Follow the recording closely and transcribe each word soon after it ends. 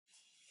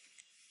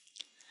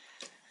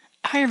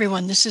Hi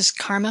everyone, this is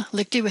Karma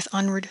Lichty with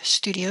Onward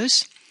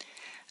Studios.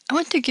 I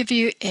want to give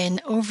you an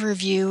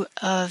overview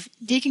of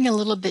digging a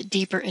little bit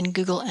deeper in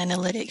Google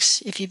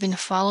Analytics. If you've been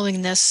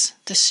following this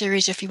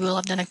series, if you will,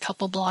 I've done a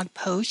couple blog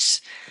posts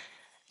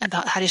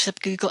about how to set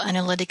up Google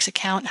Analytics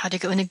account, how to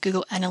go into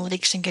Google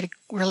Analytics and get a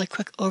really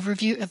quick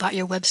overview about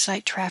your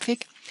website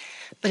traffic.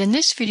 But in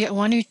this video, I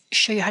want to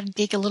show you how to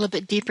dig a little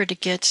bit deeper to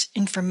get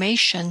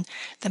information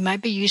that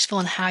might be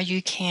useful in how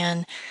you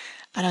can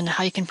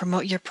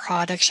promote your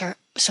products or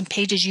some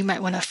pages you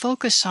might want to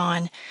focus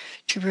on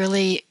to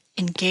really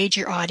engage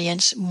your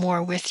audience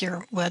more with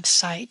your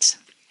website.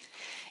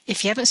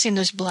 If you haven't seen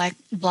those blog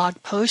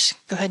posts,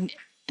 go ahead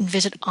and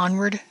visit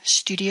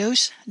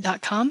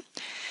onwardstudios.com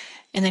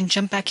and then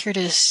jump back here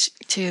to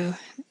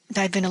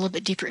dive in a little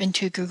bit deeper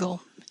into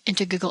Google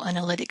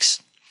Analytics.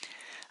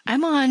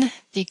 I'm on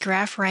the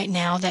graph right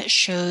now that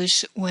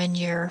shows when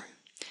you're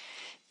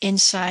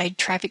inside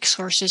traffic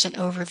sources and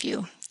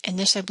overview. And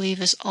this, I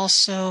believe, is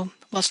also,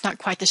 well, it's not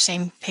quite the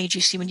same page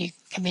you see when you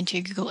come into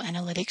Google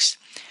Analytics.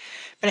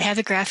 But I have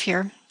the graph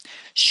here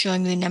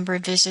showing the number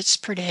of visits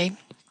per day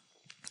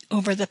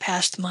over the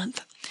past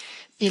month.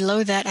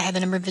 Below that, I have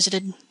the number of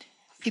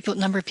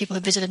people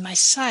who visited my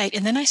site.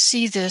 And then I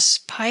see this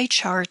pie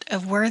chart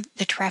of where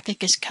the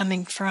traffic is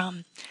coming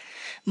from.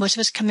 Most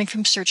of it's coming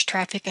from search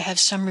traffic. I have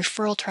some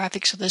referral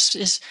traffic. So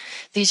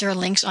these are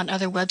links on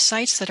other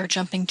websites that are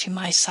jumping to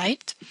my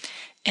site.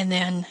 And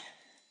then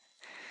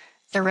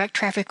direct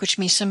traffic, which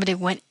means somebody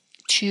went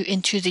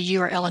into the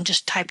URL and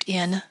just typed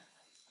in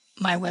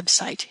my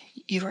website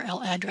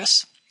URL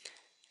address.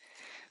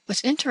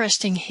 What's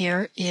interesting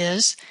here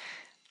is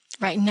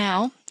right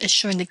now it's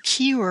showing the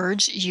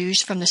keywords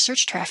used from the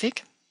search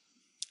traffic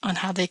on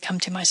how they come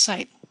to my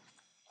site.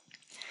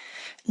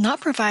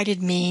 Not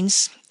provided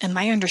means, and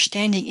my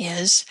understanding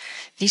is,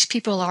 these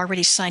people are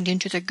already signed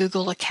into their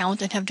Google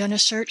account and have done a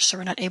search, so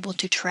we're not able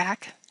to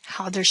track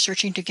how they're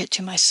searching to get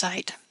to my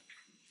site.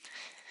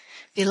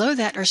 Below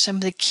that are some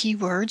of the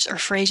keywords or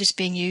phrases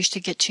being used to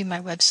get to my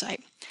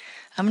website.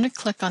 I'm going to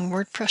click on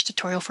WordPress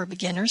Tutorial for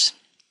Beginners.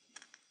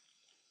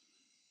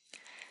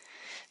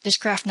 This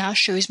graph now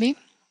shows me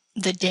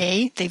the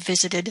day they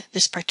visited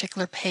this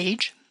particular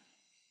page.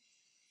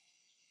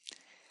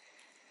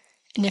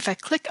 And if I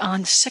click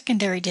on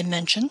Secondary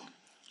Dimension,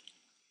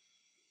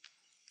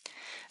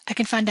 I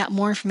can find out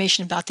more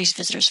information about these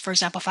visitors. For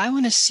example, if I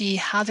want to see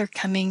how they're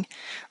coming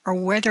or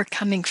where they're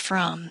coming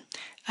from,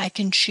 I'm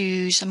going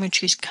to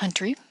choose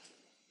country.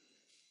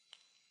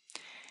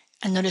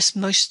 And notice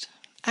maybe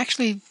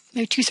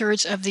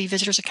 2/3 of the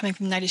visitors are coming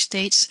from the United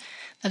States,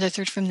 another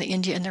third from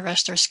India, and the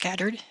rest are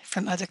scattered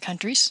from other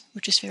countries,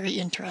 which is very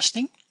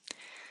interesting.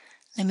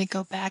 Let me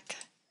go back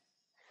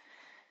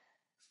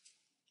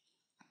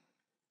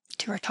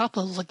to our top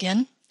level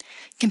again.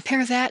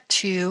 Compare that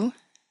to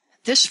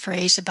this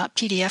phrase about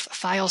PDF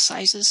file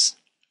sizes.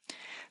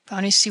 I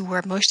want to see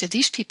where most of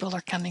these people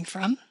are coming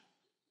from.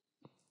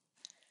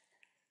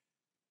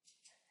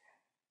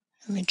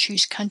 I'm going to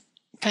choose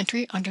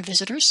country under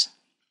visitors.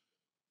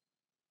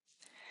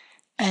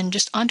 And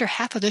just under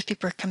half of those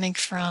people are coming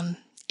from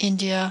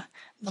India,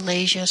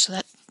 Malaysia, so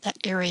that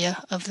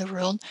area of the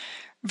world,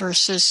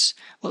 versus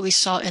what we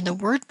saw in the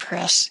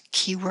WordPress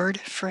keyword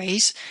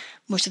phrase.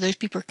 Most of those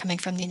people are coming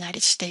from the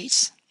United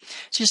States.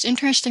 So just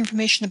interesting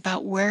information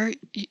about where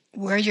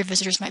your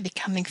visitors might be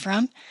coming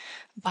from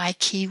by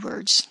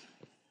keywords.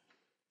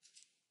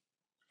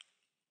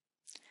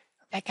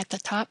 Back at the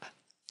top.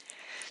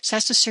 So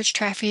that's the search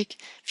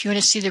traffic. If you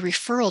want to see the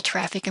referral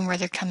traffic and where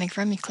they're coming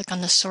from, you click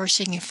on the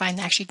sourcing and find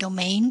actually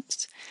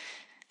domains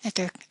that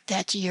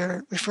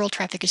your referral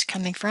traffic is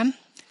coming from.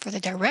 For the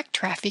direct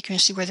traffic, you can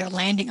see where they're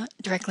landing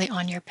directly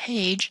on your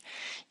page.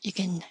 You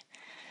can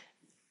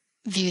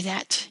view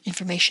that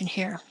information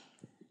here.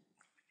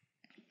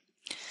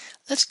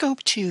 Let's go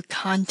to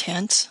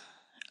content,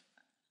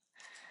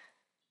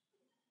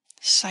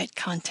 site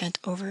content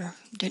do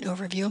an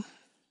overview.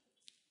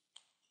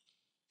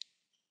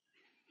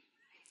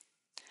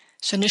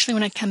 So initially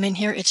when I come in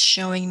here, it's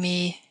showing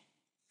me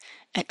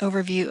an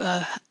overview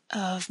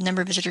of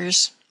number of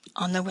visitors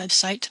on the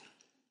website,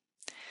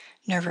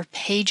 number of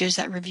pages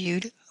that were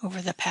viewed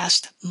over the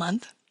past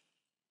month.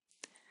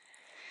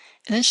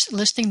 And it's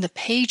listing the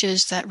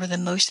pages that were the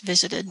most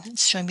visited.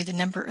 It's showing me the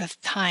number of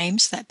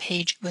times that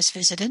page was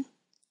visited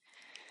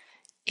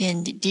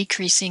in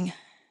decreasing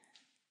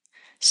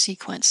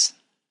sequence.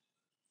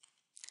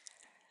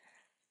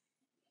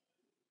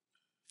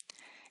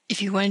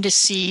 If you wanted to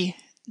see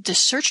the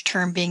search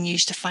term being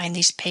used to find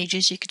these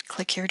pages, you could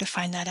click here to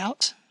find that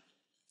out.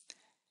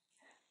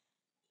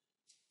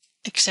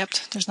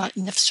 Except there's not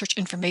enough search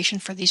information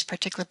for these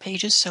particular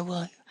pages,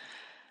 so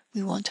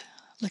we won't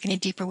look any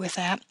deeper with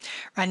that.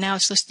 Right now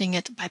it's listing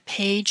it by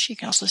page. You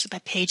can also list it by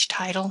page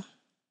title.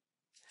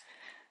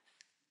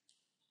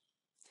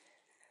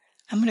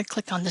 I'm going to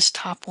click on this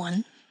top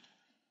one.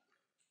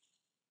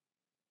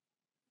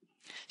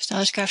 So now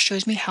this graph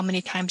shows me how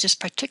many times this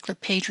particular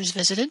page was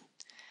visited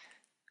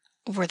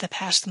over the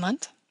past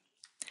month.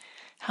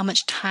 how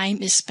much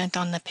time is spent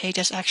on the page.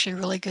 That's actually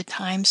really good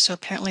time. So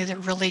apparently they're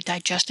really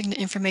digesting the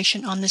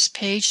information on this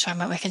page. So I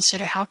might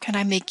consider, how can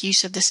I make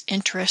use of this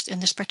interest in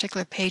this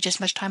particular page, as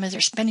much time as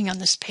they're spending on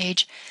this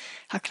page?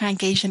 How can I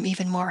engage them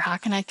even more? How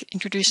can I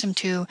introduce them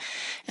to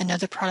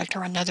another product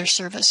or another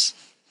service?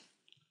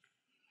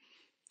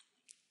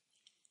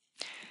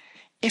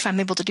 If I'm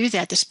able to do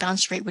that, this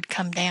bounce rate would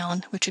come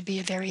down, which would be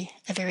a very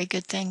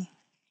good thing.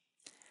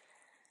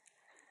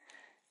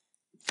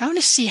 If I want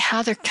to see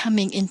how they're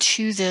coming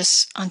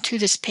onto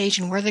this page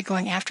and where they're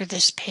going after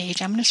this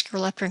page, I'm going to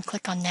scroll up here and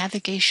click on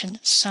Navigation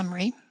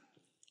Summary.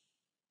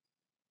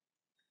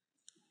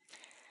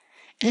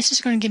 And this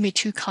is going to give me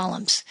two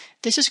columns.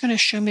 This is going to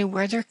show me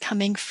where they're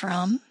coming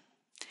from,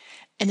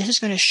 and this is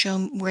going to show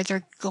me where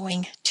they're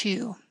going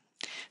to.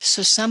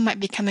 So some might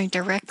be coming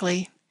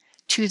directly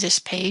to this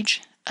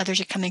page.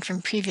 Others are coming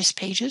from previous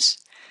pages.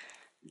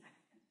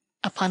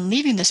 Upon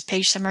leaving this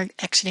page, some are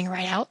exiting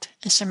right out,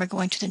 and some are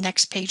going to the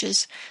next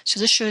pages. So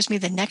this shows me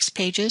the next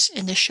pages,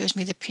 and this shows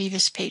me the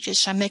previous pages.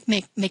 So I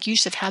make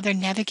use of how they're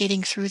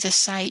navigating through the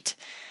site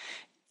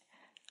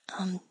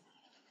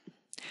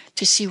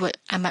to see what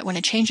I might want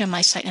to change on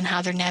my site and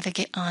how they're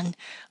navigate on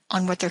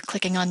what they're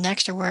clicking on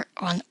next, or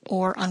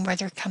on where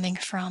they're coming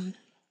from.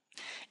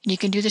 And you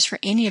can do this for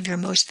any of your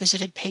most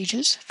visited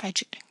pages. If I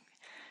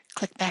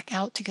click back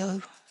out to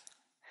go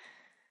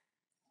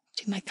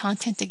to my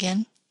content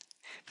again,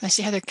 I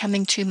see how they're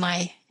coming to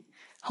my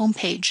home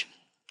page.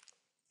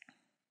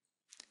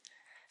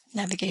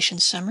 Navigation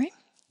Summary.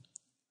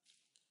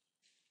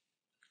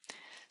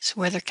 So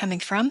where they're coming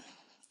from,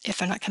 if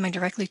they're not coming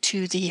directly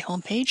to the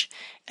home page,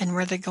 and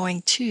where they're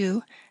going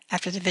to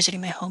after they're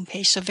visiting my home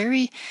page. So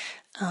very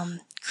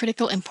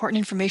critical, important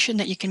information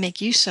that you can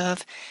make use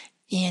of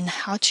in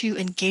how to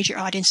engage your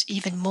audience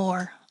even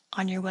more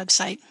on your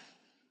website.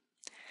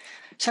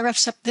 So that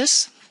wraps up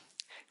this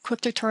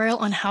quick tutorial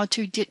on how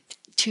to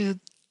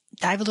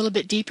dive a little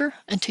bit deeper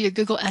into your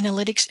Google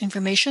Analytics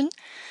information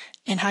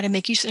and how to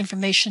make use of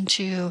information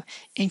to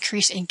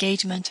increase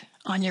engagement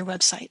on your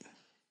website.